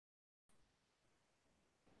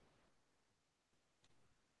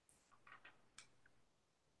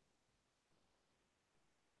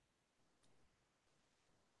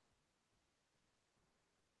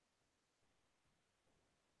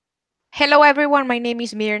Hello, everyone. My name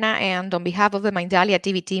is Mirna, and on behalf of the Mindalia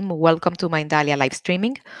TV team, welcome to Mindalia live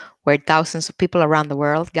streaming, where thousands of people around the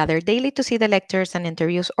world gather daily to see the lectures and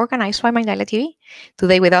interviews organized by Mindalia TV.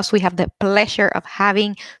 Today, with us, we have the pleasure of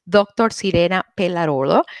having Dr. Sirena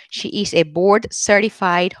Pelarolo. She is a board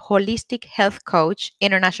certified holistic health coach,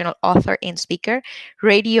 international author and speaker,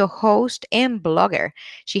 radio host, and blogger.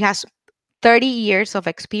 She has 30 years of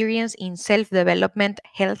experience in self development,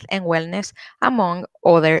 health, and wellness, among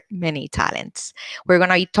other many talents. We're going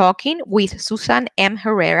to be talking with Susan M.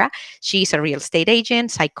 Herrera. She's a real estate agent,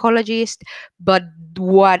 psychologist, but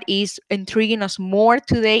what is intriguing us more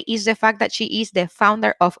today is the fact that she is the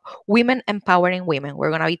founder of Women Empowering Women. We're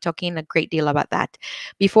going to be talking a great deal about that.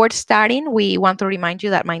 Before starting, we want to remind you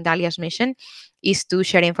that Mindalia's mission is to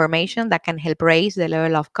share information that can help raise the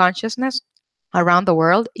level of consciousness around the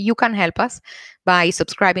world. You can help us by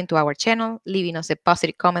subscribing to our channel, leaving us a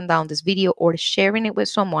positive comment down this video, or sharing it with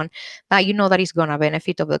someone that you know that is going to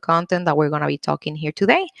benefit of the content that we're going to be talking here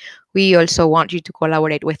today. We also want you to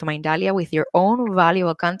collaborate with Mindalia with your own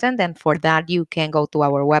valuable content, and for that you can go to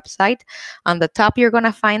our website. On the top you're going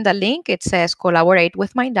to find the link. It says collaborate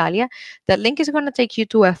with Mindalia. The link is going to take you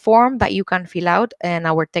to a form that you can fill out, and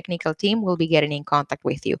our technical team will be getting in contact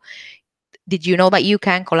with you. Did you know that you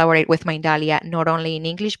can collaborate with Mindalia not only in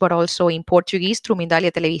English but also in Portuguese through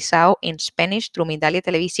Mindalia Televisao, in Spanish through Mindalia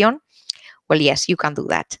Televisión? Well, yes, you can do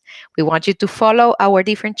that. We want you to follow our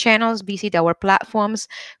different channels, visit our platforms,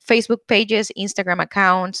 Facebook pages, Instagram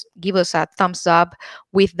accounts, give us a thumbs up.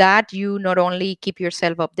 With that, you not only keep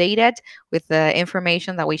yourself updated with the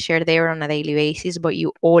information that we share there on a daily basis, but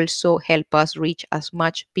you also help us reach as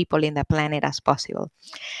much people in the planet as possible.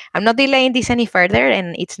 I'm not delaying this any further,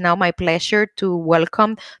 and it's now my pleasure to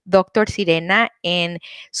welcome Dr. Sirena and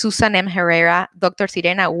Susan M. Herrera. Dr.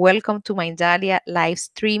 Sirena, welcome to Mindalia live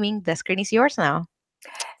streaming. The screen is yours now.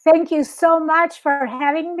 Thank you so much for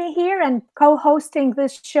having me here and co-hosting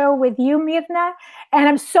this show with you, Mirna. And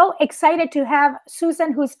I'm so excited to have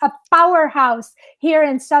Susan, who's a powerhouse here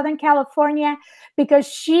in Southern California, because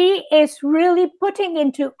she is really putting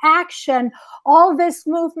into action all this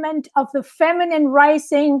movement of the feminine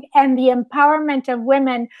rising and the empowerment of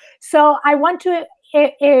women. So I want to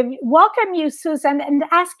welcome you, Susan, and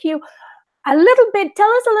ask you tell us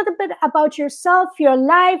a little bit about yourself, your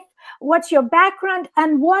life, what's your background,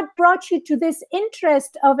 and what brought you to this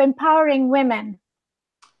interest of empowering women?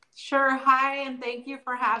 Sure. Hi, and thank you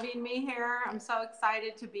for having me here. I'm so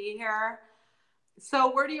excited to be here.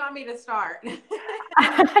 So where do you want me to start? Tell us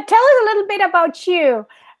a little bit about you.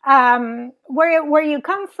 Where you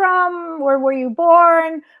come from, where were you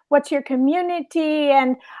born, what's your community,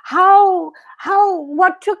 and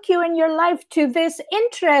what took you in your life to this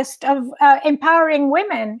interest of empowering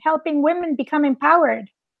women, helping women become empowered?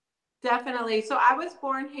 Definitely. So I was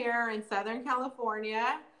born here in Southern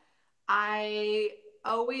California. I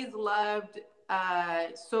always loved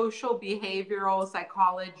social behavioral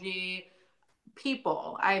psychology,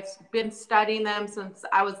 people. I've been studying them since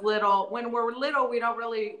I was little. When we're little, we don't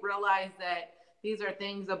really realize that these are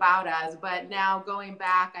things about us. But now going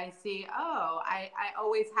back, I see, I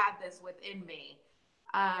always had this within me.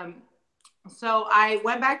 So I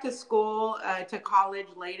went back to school, to college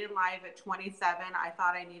late in life at 27. I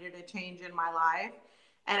thought I needed a change in my life.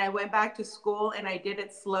 And I went back to school and I did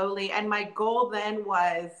it slowly. And my goal then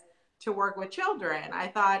was to work with children. I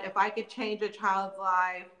thought if I could change a child's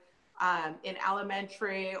life in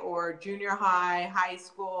elementary or junior high, high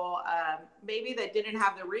school, maybe that didn't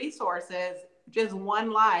have the resources, just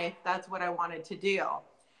one life, that's what I wanted to do.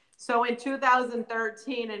 So in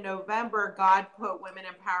 2013, in November, God put Women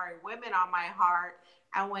Empowering Women on my heart.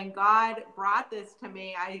 And when God brought this to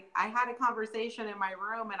me, I had a conversation in my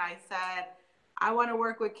room and I said, I want to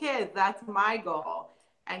work with kids. That's my goal.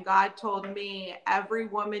 And God told me, every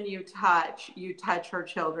woman you touch her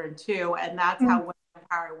children too. And that's how Women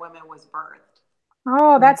Empowering Women was birthed.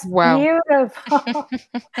 Oh, that's Wow. beautiful.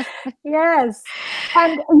 Yes.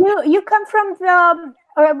 And you come from the,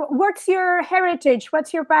 what's your heritage?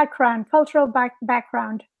 What's your background, cultural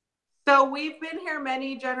background? So we've been here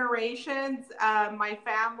many generations. My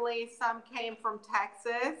family, some came from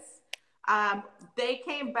Texas. They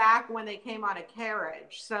came back when they came on a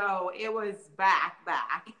carriage. So it was back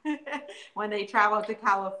when they traveled to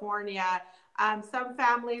California. Some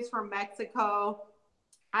families from Mexico.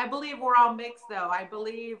 I believe we're all mixed though. I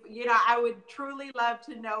believe, I would truly love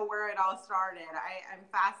to know where it all started. I'm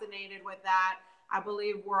fascinated with that. I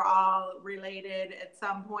believe we're all related at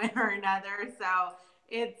some point or another. So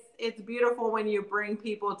it's beautiful when you bring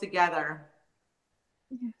people together.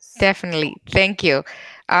 Definitely. Thank you.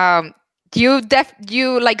 You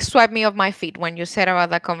like swept me off my feet when you said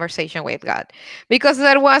about that conversation with God, because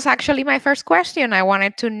that was actually my first question. I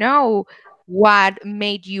wanted to know what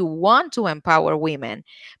made you want to empower women,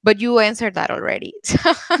 but you answered that already.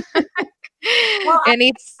 Well, And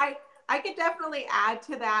it's I could definitely add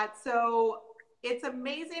to that. So it's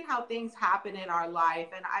amazing how things happen in our life.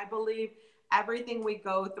 And I believe everything we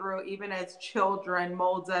go through, even as children,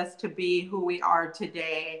 molds us to be who we are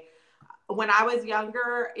today. When I was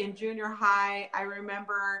younger in junior high, I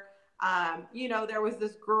remember, there was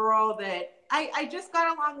this girl that I just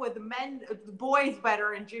got along with boys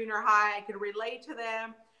better in junior high. I could relate to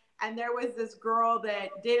them. And there was this girl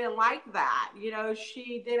that didn't like that.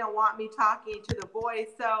 She didn't want me talking to the boys.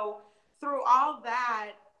 So through all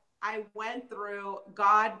that I went through,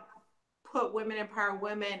 God put Women Empower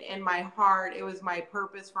Women in my heart. It was my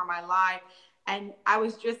purpose for my life. And I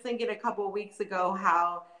was just thinking a couple of weeks ago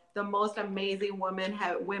how the most amazing women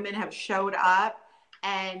have showed up,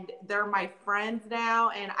 and they're my friends now,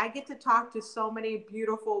 and I get to talk to so many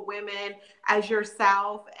beautiful women as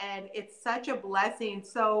yourself, and it's such a blessing.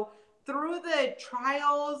 So through the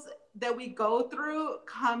trials that we go through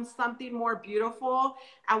comes something more beautiful,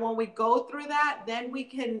 and when we go through that, then we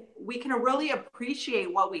can really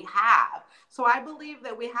appreciate what we have. So I believe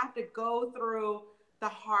that we have to go through the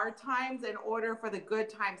hard times in order for the good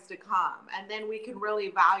times to come, and then we can really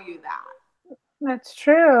value that. That's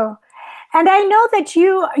true. And I know that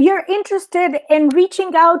you're interested in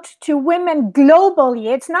reaching out to women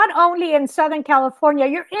globally. It's not only in Southern California.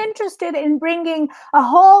 You're interested in bringing a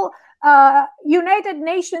whole United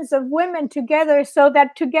Nations of women together so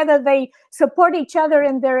that together they support each other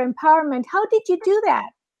in their empowerment. How did you do that?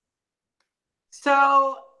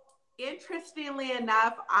 So, interestingly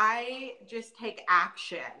enough, I just take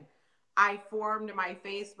action. I formed my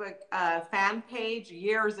Facebook fan page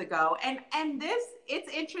years ago, and this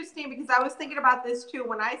it's interesting because I was thinking about this too.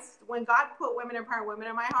 When God put Women Empowering Women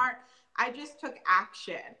in my heart, I just took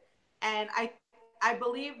action, and I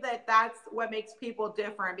believe that that's what makes people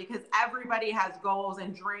different, because everybody has goals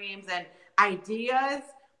and dreams and ideas,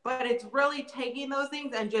 but it's really taking those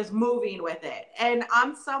things and just moving with it. And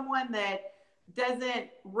I'm someone that doesn't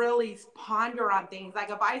really ponder on things. Like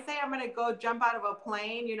if I say I'm going to go jump out of a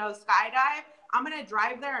plane, skydive, I'm going to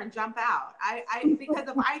drive there and jump out. Because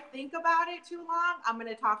if I think about it too long, I'm going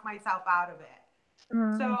to talk myself out of it.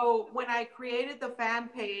 Mm. So when I created the fan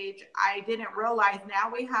page, I didn't realize now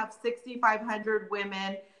we have 6,500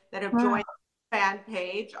 women that have Wow. joined the fan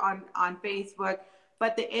page on Facebook.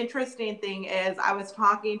 But the interesting thing is, I was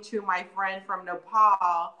talking to my friend from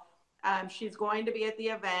Nepal. She's going to be at the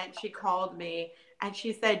event. She called me and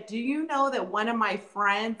she said, "Do you know that one of my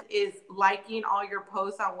friends is liking all your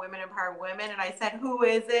posts on Women Empower Women?" And I said, "Who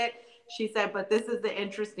is it?" She said, "But this is the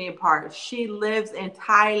interesting part. She lives in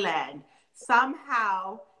Thailand.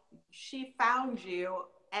 Somehow she found you,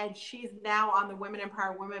 and she's now on the Women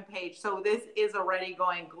Empower Women page. So this is already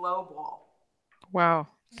going global." wow,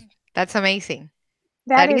 that's amazing.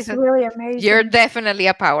 That That is is really you're amazing. definitely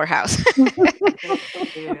a powerhouse.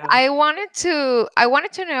 Thank you. I wanted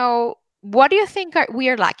to know, what do you think we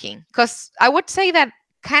are lacking? Because I would say that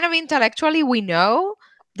kind of intellectually we know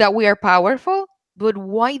that we are powerful, but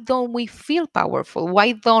why don't we feel powerful?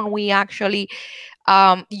 Why don't we actually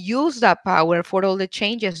use that power for all the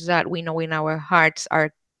changes that we know in our hearts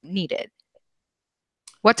are needed?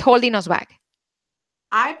 What's holding us back?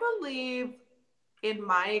 I believe, in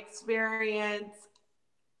my experience,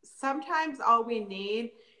 sometimes all we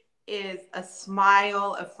need is a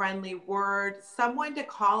smile, a friendly word, someone to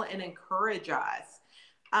call and encourage us.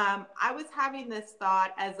 I was having this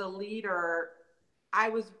thought as a leader. I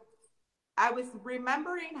was I was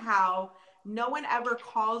remembering how no one ever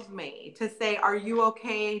calls me to say, "Are you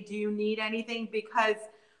okay? Do you need anything?" Because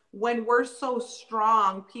when we're so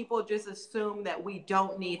strong, people just assume that we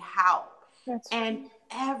don't need help. That's And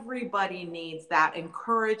everybody needs that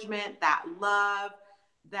encouragement, that love,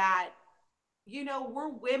 that, we're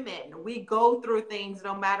women. We go through things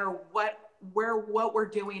no matter what we're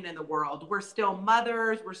doing in the world. We're still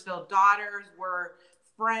mothers, we're still daughters, we're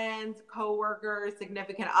friends, coworkers,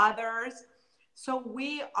 significant others. So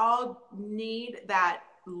we all need that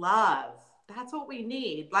love. That's what we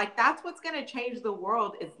need. Like, that's what's going to change the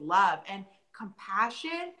world, is love and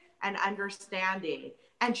compassion and understanding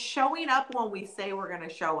and showing up when we say we're going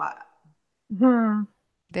to show up. hmm.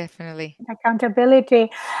 Definitely. Accountability.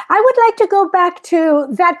 I would like to go back to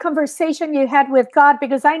that conversation you had with God,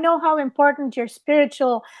 because I know how important your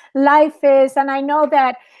spiritual life is. And I know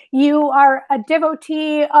that you are a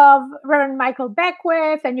devotee of Reverend Michael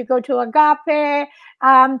Beckwith and you go to Agape.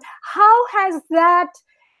 How has that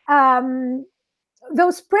um,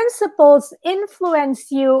 those principles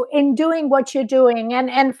influence you in doing what you're doing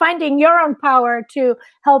and finding your own power to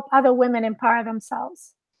help other women empower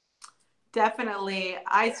themselves? Definitely.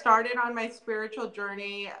 I started on my spiritual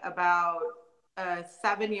journey about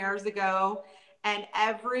 7 years ago. And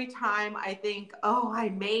every time I think, oh, I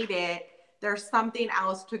made it, there's something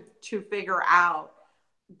else to figure out.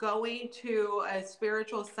 Going to a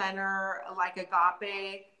spiritual center like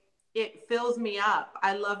Agape, it fills me up.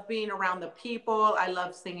 I love being around the people. I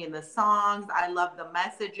love singing the songs. I love the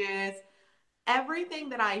messages. Everything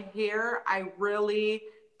that I hear, I really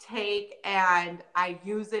take and I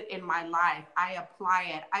use it in my life. I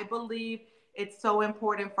apply it. I believe it's so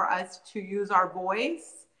important for us to use our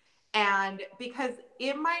voice. And because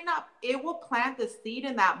it might not, it will plant the seed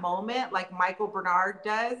in that moment, like Michael Bernard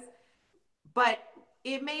does, but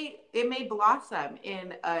it may blossom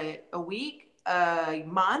in a week, a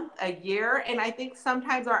month, a year. And I think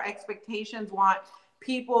sometimes our expectations want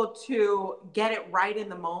people to get it right in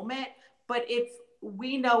the moment, but it's,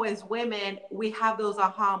 we know as women we have those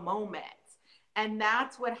aha moments, and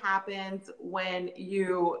that's what happens when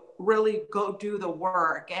you really go do the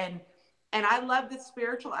work. And I love the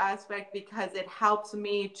spiritual aspect because it helps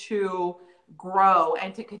me to grow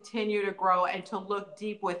and to continue to grow and to look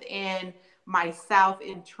deep within myself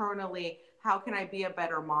internally. How can I be a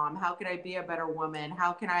better mom? How can I be a better woman?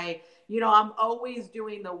 How can I, I'm always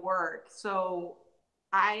doing the work. So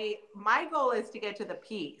my goal is to get to the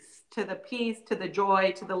peace, to the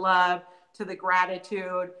joy, to the love, to the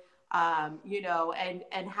gratitude,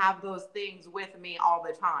 and have those things with me all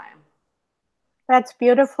the time. That's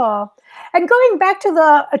beautiful. And going back to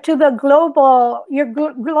the global, your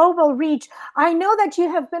global reach, I know that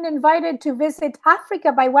you have been invited to visit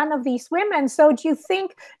Africa by one of these women. So do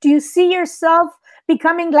you see yourself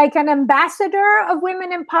becoming like an ambassador of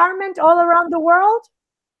women empowerment all around the world?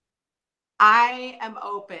 I am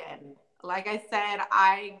open. Like I said,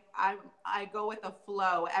 I go with the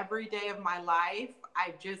flow every day of my life.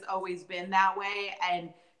 I've just always been that way, and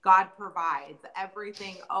God provides.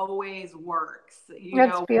 Everything always works.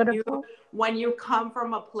 That's You beautiful. when you come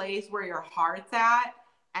from a place where your heart's at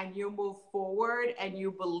and you move forward and you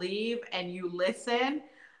believe and you listen,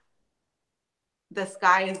 the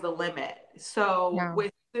sky is the limit. So Yeah.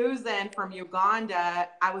 with Susan from Uganda,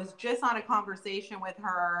 I was just on a conversation with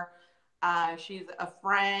her. She's a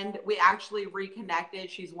friend. We actually reconnected.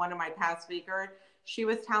 She's one of my past speakers. She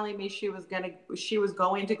was telling me she was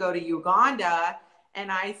going to go to Uganda, and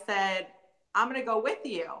I said, I'm gonna go with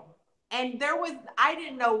you. And I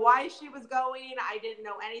didn't know why she was going. I didn't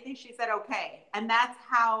know anything. She said, okay. And that's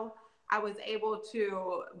how I was able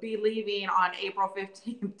to be leaving on April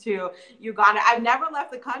 15th to Uganda. I've never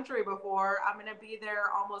left the country before. I'm going to be there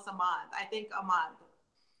almost a month, I think a month.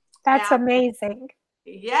 That's And amazing.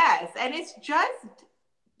 yes, and it's just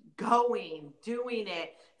going, doing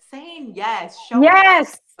it, saying yes, showing up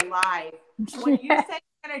Yes. in your life. When you say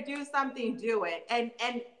you're going to do something, do it.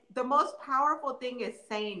 And the most powerful thing is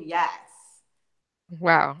saying yes.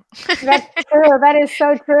 Wow. That's true. That is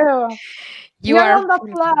so true. You You're are on the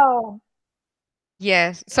full of, flow.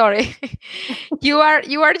 yes, sorry. You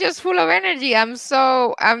are just full of energy. I'm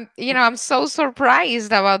so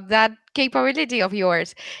surprised about that capability of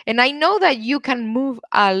yours. And I know that you can move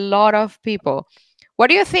a lot of people. What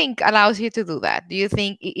do you think allows you to do that? Do you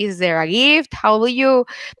think is there a gift? How do you,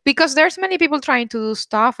 because there's many people trying to do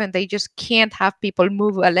stuff and they just can't have people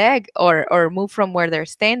move a leg or move from where they're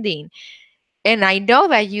standing. And I know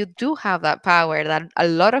that you do have that power, that a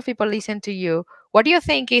lot of people listen to you. What do you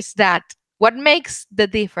think is that? What makes the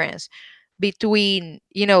difference between,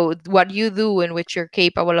 what you do in which you're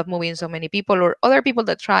capable of moving so many people or other people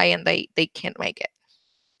that try and they can't make it?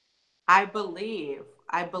 I believe.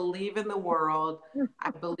 I believe in the world.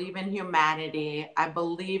 I believe in humanity. I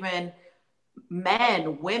believe in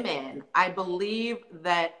men, women. I believe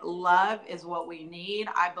that love is what we need.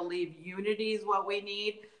 I believe unity is what we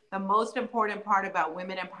need. The most important part about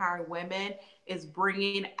women empowering women is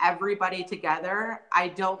bringing everybody together. I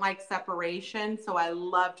don't like separation, so I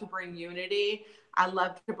love to bring unity. I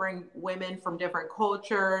love to bring women from different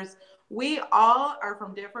cultures. We all are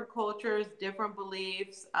from different cultures, different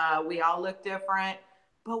beliefs. We all look different,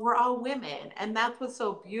 but we're all women. And that's what's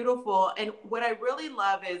so beautiful. And what I really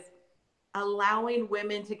love is allowing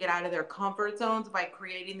women to get out of their comfort zones by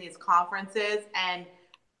creating these conferences and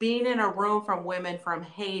being in a room from women from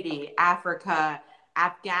Haiti, Africa,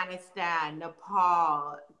 Afghanistan,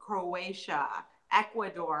 Nepal, Croatia,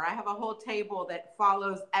 Ecuador. I have a whole table that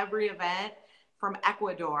follows every event from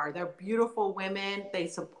Ecuador. They're beautiful women. They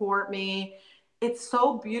support me. It's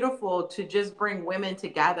so beautiful to just bring women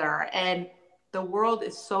together. And the world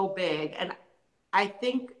is so big. And I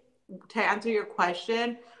think, to answer your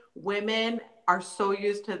question, women are so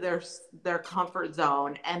used to their comfort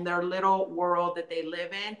zone and their little world that they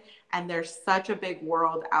live in, and there's such a big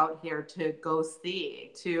world out here to go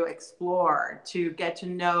see, to explore, to get to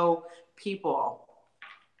know people.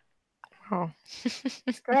 Oh,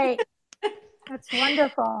 It's great. That's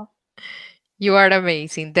wonderful. you are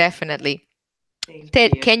amazing, definitely. Thank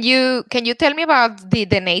Ted, you. can you tell me about the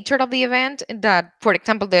nature of the event? That, for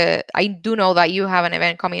example, the I do know that you have an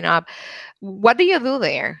event coming up. What do you do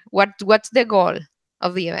there? What's the goal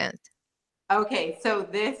of the event? Okay, so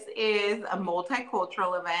this is a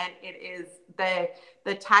multicultural event. It is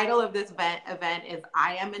the title of this event is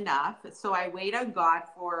I Am Enough. So I wait on God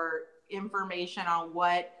for information on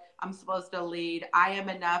what I'm supposed to lead. I Am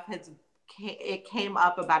Enough has it came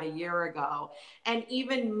up about a year ago. And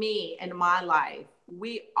even me in my life,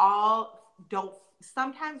 we all don't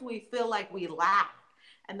sometimes we feel like we lack.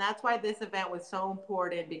 And that's why this event was so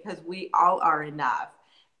important, because we all are enough.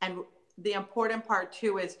 And the important part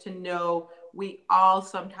too is to know we all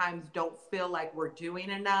sometimes don't feel like we're doing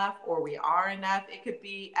enough or we are enough. It could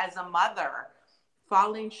be as a mother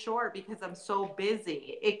falling short because I'm so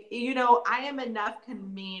busy. I am enough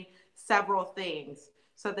can mean several things.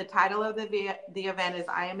 So the title of the event is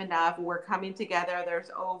I Am Enough. We're coming together.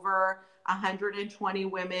 There's over 120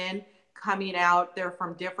 women coming out. They're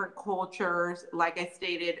from different cultures. Like I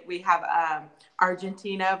stated, we have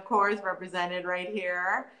Argentina, of course, represented right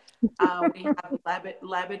here. We have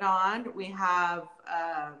Lebanon. We have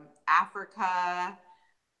Africa,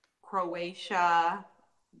 Croatia.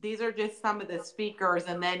 These are just some of the speakers.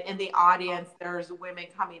 And then in the audience, there's women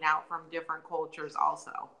coming out from different cultures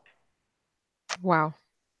also. Wow,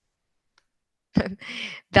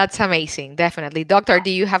 that's amazing. Definitely, Doctor. Do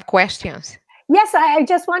you have questions? Yes, I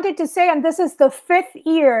just wanted to say, and this is the fifth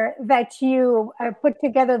year that you put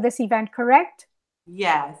together this event, correct?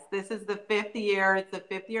 Yes, this is the fifth year. It's the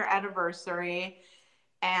fifth year anniversary.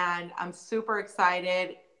 And I'm super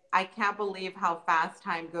excited. I can't believe how fast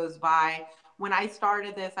time goes by. When I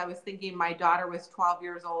started this, I was thinking my daughter was 12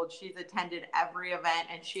 years old. She's attended every event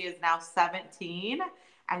and she is now 17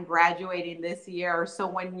 and graduating this year. So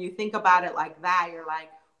when you think about it like that, you're like,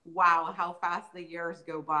 wow, how fast the years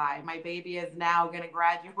go by. My baby is now going to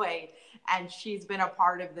graduate, and she's been a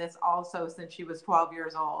part of this also since she was 12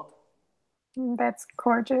 years old. That's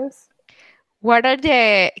gorgeous. What are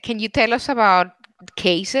the? Can you tell us about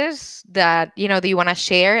cases that do you want to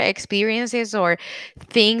share experiences or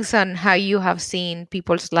things on how you have seen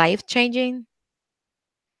people's life changing?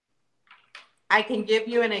 I can give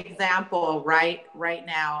you an example right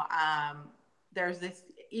now. There's this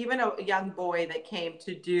even a young boy that came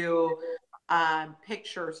to do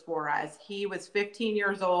pictures for us. He was 15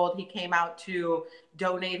 years old. He came out to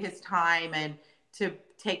donate his time and to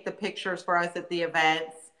take the pictures for us at the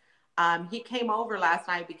events. He came over last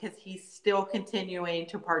night because he's still continuing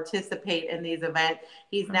to participate in these events.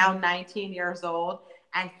 He's now 19 years old,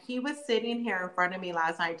 and he was sitting here in front of me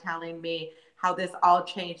last night telling me how this all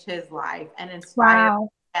changed his life and inspired Wow.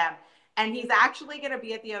 him. And he's actually going to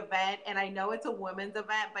be at the event. And I know it's a women's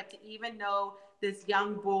event, but to even know this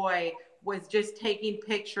young boy was just taking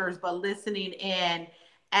pictures, but listening in.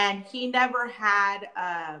 And he never had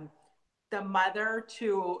the mother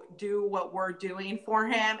to do what we're doing for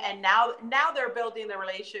him. And now they're building the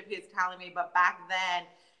relationship, he's telling me. But back then,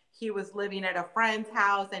 he was living at a friend's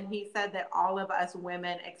house, and he said that all of us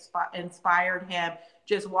women inspired him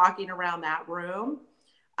just walking around that room.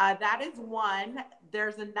 That is one.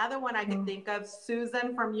 There's another one I could think of,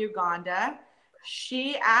 Susan from Uganda.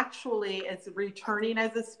 She actually is returning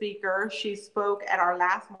as a speaker. She spoke at our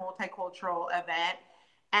last multicultural event.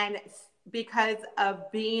 And because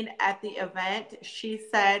of being at the event, she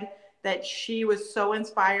said that she was so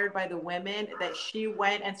inspired by the women that she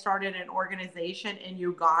went and started an organization in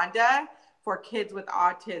Uganda for kids with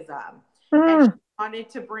autism. And she Mm. wanted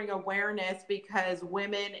to bring awareness because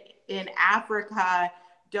women in Africa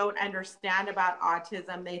don't understand about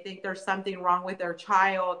autism. They think there's something wrong with their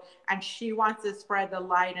child. And she wants to spread the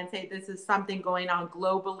light and say, this is something going on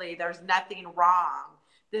globally. There's nothing wrong.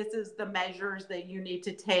 This is the measures that you need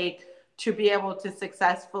to take to be able to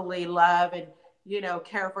successfully love and,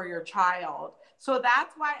 care for your child. So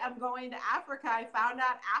that's why I'm going to Africa. I found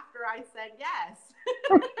out after I said yes.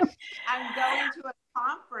 I'm going to a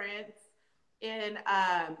conference in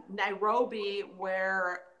Nairobi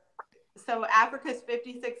where so Africa's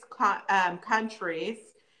 56 countries,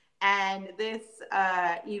 and this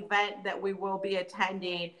event that we will be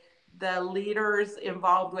attending, the leaders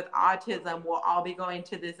involved with autism will all be going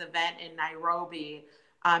to this event in Nairobi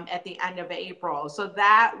at the end of April. So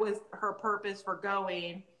that was her purpose for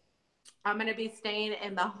going. I'm going to be staying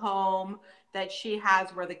in the home that she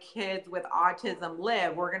has where the kids with autism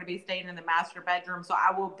live. We're going to be staying in the master bedroom. So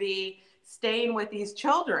I will be staying with these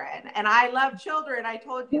children. And I love children. I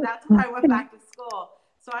told you that's why I went back to school.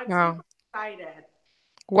 So I'm Wow. super excited.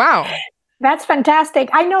 Wow. That's fantastic.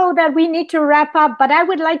 I know that we need to wrap up, but I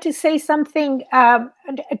would like to say something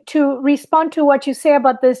to respond to what you say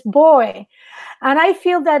about this boy. And I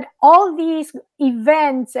feel that all these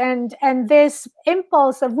events and this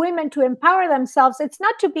impulse of women to empower themselves, it's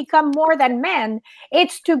not to become more than men,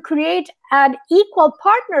 it's to create an equal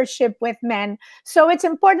partnership with men. So it's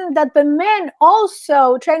important that the men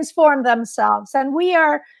also transform themselves. And we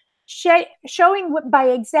are showing by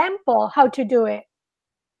example how to do it.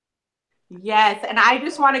 Yes, and I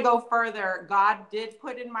just want to go further. God did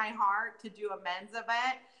put in my heart to do a men's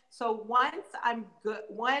event. So once I'm good,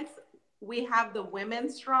 once we have the women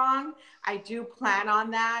strong, I do plan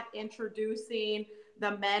on that, introducing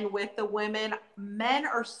the men with the women. Men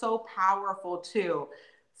are so powerful too.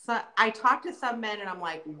 So I talk to some men and I'm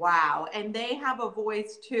like, wow, and they have a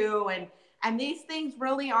voice too. And these things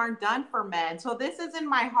really aren't done for men. So this is in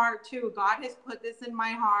my heart too. God has put this in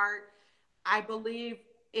my heart. I believe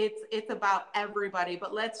it's about everybody,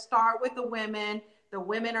 but let's start with the women. The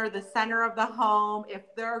women are the center of the home. If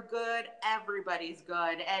they're good, everybody's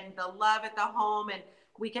good. And the love at the home, and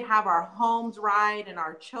we can have our homes right and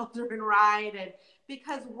our children right, and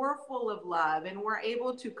because we're full of love and we're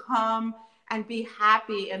able to come and be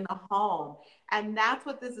happy in the home. And that's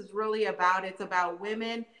what this is really about. It's about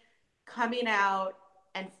women coming out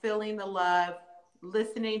and feeling the love,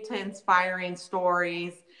 listening to inspiring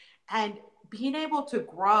stories, and being able to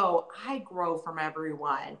grow. I grow from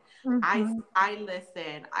everyone. Mm-hmm. I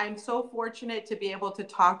listen. I'm so fortunate to be able to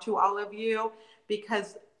talk to all of you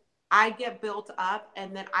because I get built up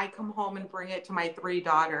and then I come home and bring it to my three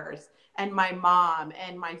daughters and my mom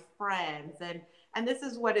and my friends, and this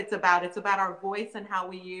is what it's about. It's about our voice and how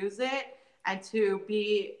we use it, and to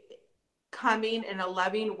be coming in a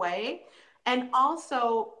loving way. And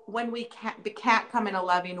also, when we can't come in a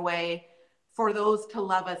loving way, for those to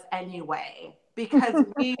love us anyway, because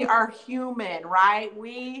we are human, right?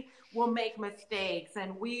 We will make mistakes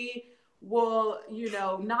and we will,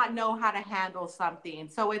 not know how to handle something.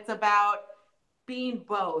 So it's about being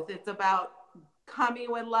both. It's about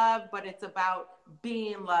coming with love, but it's about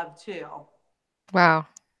being loved too. Wow.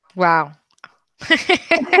 Wow.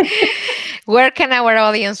 Where can our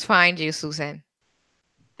audience find you, Susan?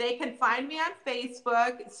 They can find me on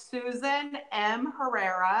Facebook, Susan M.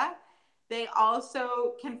 Herrera. They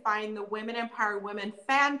also can find the Women Empower Women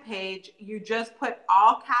fan page. You just put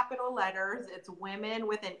all capital letters. It's women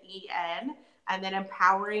with an EN and then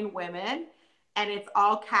empowering women. And it's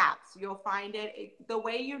all caps. You'll find it. The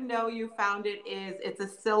way you know you found it is it's a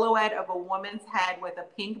silhouette of a woman's head with a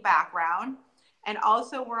pink background. And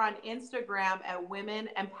also, we're on Instagram at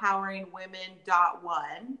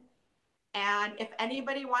womenempoweringwomen.one. And if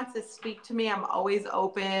anybody wants to speak to me, I'm always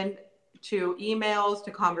open to emails,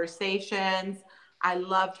 to conversations. I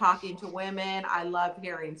love talking to women. I love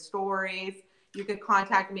hearing stories. You can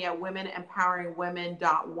contact me at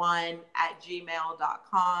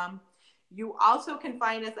womenempoweringwomen.one@gmail.com. You also can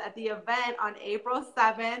find us at the event on April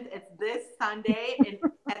 7th. It's this Sunday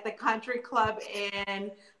at the Country Club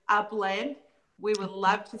in Upland. We would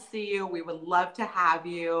love to see you. We would love to have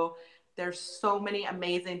you. There's so many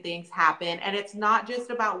amazing things happen. And it's not just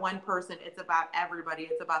about one person. It's about everybody.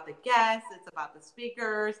 It's about the guests. It's about the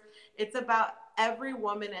speakers. It's about every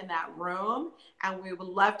woman in that room. And we would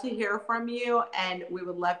love to hear from you. And we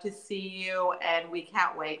would love to see you. And we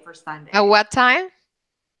can't wait for Sunday. At what time?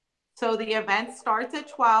 So the event starts at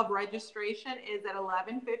 12. Registration is at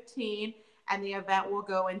 11:15. And the event will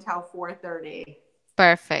go until 4:30.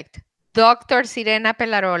 Perfect. Dr. Sirena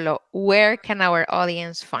Pelarolo, where can our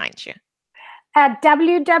audience find you? At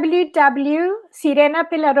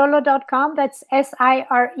www.sirenapelarolo.com. That's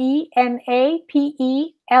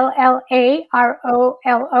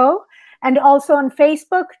SIRENAPELLAROLO. And also on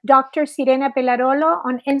Facebook, Dr. Sirena Pelarolo.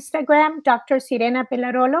 On Instagram, Dr. Sirena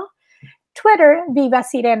Pelarolo. Twitter, Viva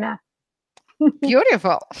Sirena.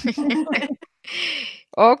 Beautiful.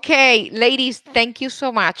 Okay, ladies, thank you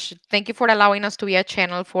so much. Thank you for allowing us to be a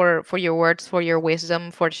channel for your words, for your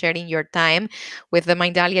wisdom, for sharing your time with the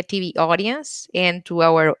Mindalia TV audience, and to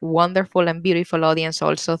our wonderful and beautiful audience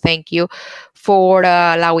also. Thank you for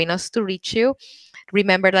allowing us to reach you.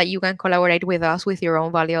 Remember that you can collaborate with us with your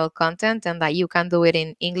own valuable content, and that you can do it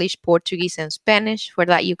in English, Portuguese, and Spanish. For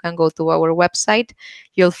that, you can go to our website.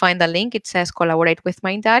 You'll find a link. It says "Collaborate with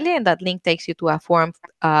Mindalia," and that link takes you to a form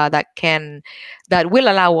that will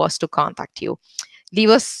allow us to contact you. leave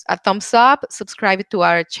us a thumbs up, subscribe to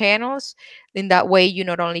our channels. In that way, you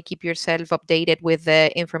not only keep yourself updated with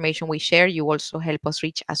the information we share, you also help us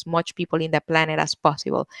reach as much people in the planet as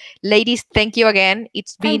possible. Ladies, thank you again.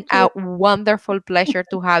 It's been Thank a you. wonderful pleasure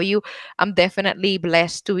to have you. I'm definitely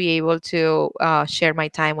blessed to be able to share my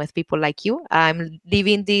time with people like you. I'm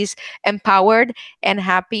leaving this empowered and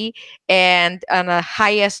happy, and on a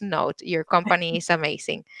highest note, your company is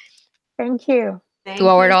amazing. Thank you. To Thank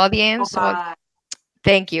our you so audience, much.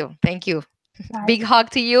 thank you. Thank you. Bye. Big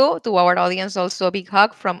hug to you, to our audience, also a big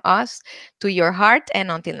hug from us to your heart.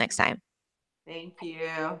 And until next time. Thank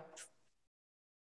you.